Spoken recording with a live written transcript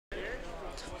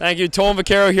Thank you. Tolan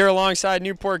Vaquero here alongside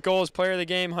Newport Gulls player of the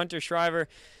game, Hunter Schryver.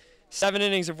 7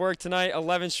 innings of work tonight,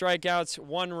 11 strikeouts,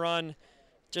 1 run.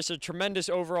 Just a tremendous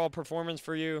overall performance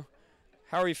for you.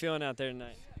 How are you feeling out there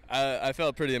tonight? I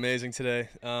felt pretty amazing today.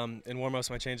 In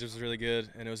warm-ups, my changeup was really good,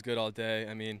 and it was good all day.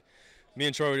 I mean, me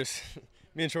and Troy were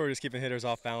just keeping hitters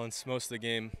off balance most of the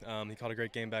game. He caught a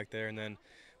great game back there, and then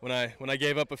when I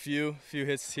gave up a few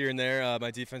hits here and there, my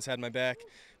defense had my back,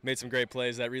 made some great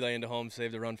plays. That relay into home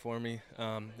saved a run for me,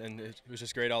 and it was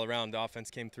just great all around. The offense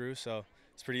came through, so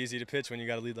it's pretty easy to pitch when you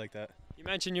got a lead like that. You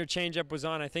mentioned your changeup was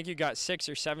on. I think you got 6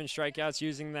 or 7 strikeouts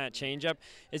using that changeup.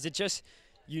 Is it just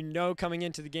coming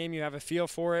into the game you have a feel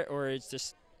for it, or it's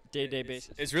just day-to-day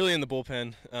basis? It's really in the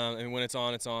bullpen, and when it's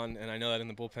on, and I know that in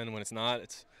the bullpen. When it's not,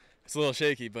 it's a little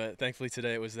shaky, but thankfully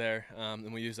today it was there,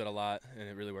 and we used it a lot, and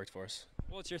it really worked for us.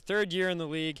 Well, it's your 3rd year in the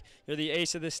league. You're the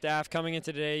ace of the staff. Coming in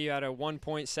today, you had a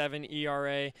 1.7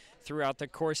 ERA throughout the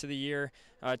course of the year.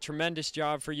 Tremendous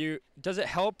job for you. Does it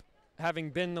help having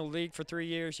been in the league for 3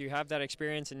 years? You have that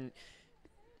experience, and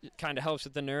it kind of helps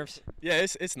with the nerves? Yeah,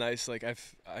 it's nice. Like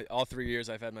all 3 years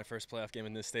I've had my first playoff game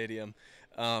in this stadium,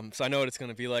 so I know what it's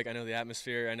going to be like. I know the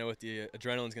atmosphere. I know what the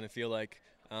adrenaline's going to feel like,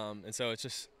 and so it's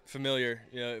just familiar.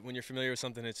 You know, when you're familiar with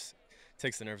something, it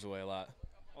takes the nerves away a lot.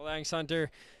 Well, thanks, Hunter.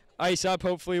 Ice up.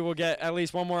 Hopefully we'll get at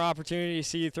least one more opportunity to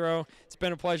see you throw. It's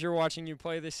been a pleasure watching you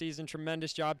play this season.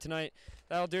 Tremendous job tonight.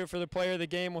 That'll do it for the player of the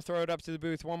game. We'll throw it up to the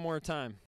booth one more time.